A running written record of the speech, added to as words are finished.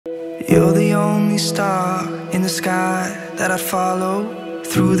You're the only star in the sky that I'd follow.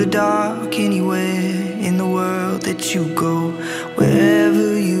 Through the dark, anywhere in the world that you go,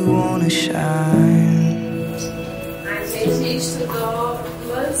 wherever you wanna shine. A gente estudou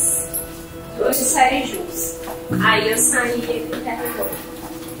duas séries juntos. Aí eu saí e ele terminou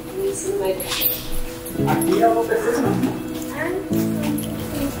no ensino médio. Aqui eu vou precisar.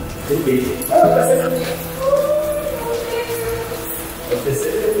 Bebê.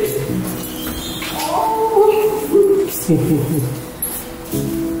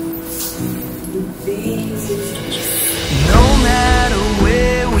 No matter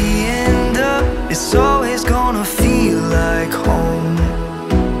where we end up, it's always gonna feel like home.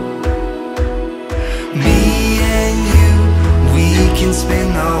 Me and you, we can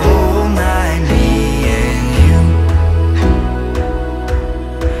spend the whole night. Me and you,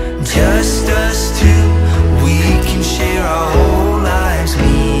 just us two, we can share our whole lives.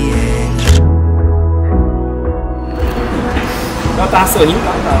 Me and you. Ela tava sorrindo,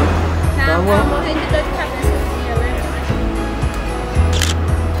 tá? Tá morrendo de dor de cabeça no dia, né?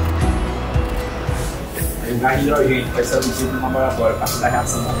 O gás de hidrogênio vai ser reduzido no laboratório para fazer a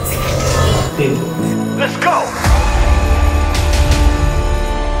reação da tempo. Let's go!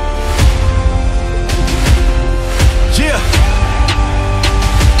 Yeah!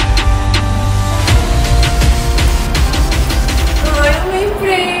 Ai, eu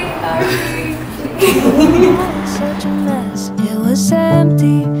lembrei. Such a mess, it was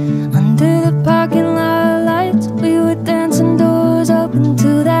empty. Under the parking lot lights, we were dancing doors open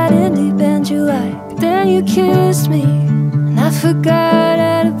to that indie band you like. Then you kissed me, and I forgot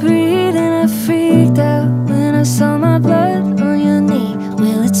how to breathe, and I freaked out when I saw my blood on your knee.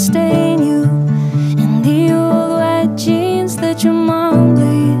 Will it stain you in the old white jeans that your mom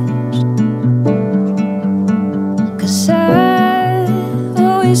bleached? 'Cause I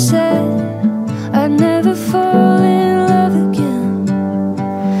always said I'd never fall in love again.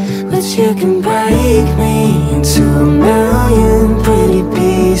 But you can break me into a million pretty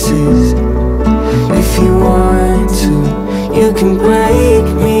pieces if you want to. You can break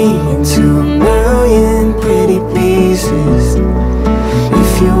me into a million pretty pieces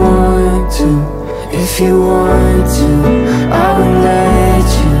if you want to. If you want to, I will let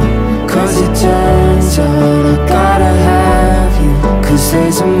you. 'Cause it turns out I gotta have you. 'Cause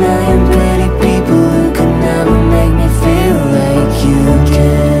there's a million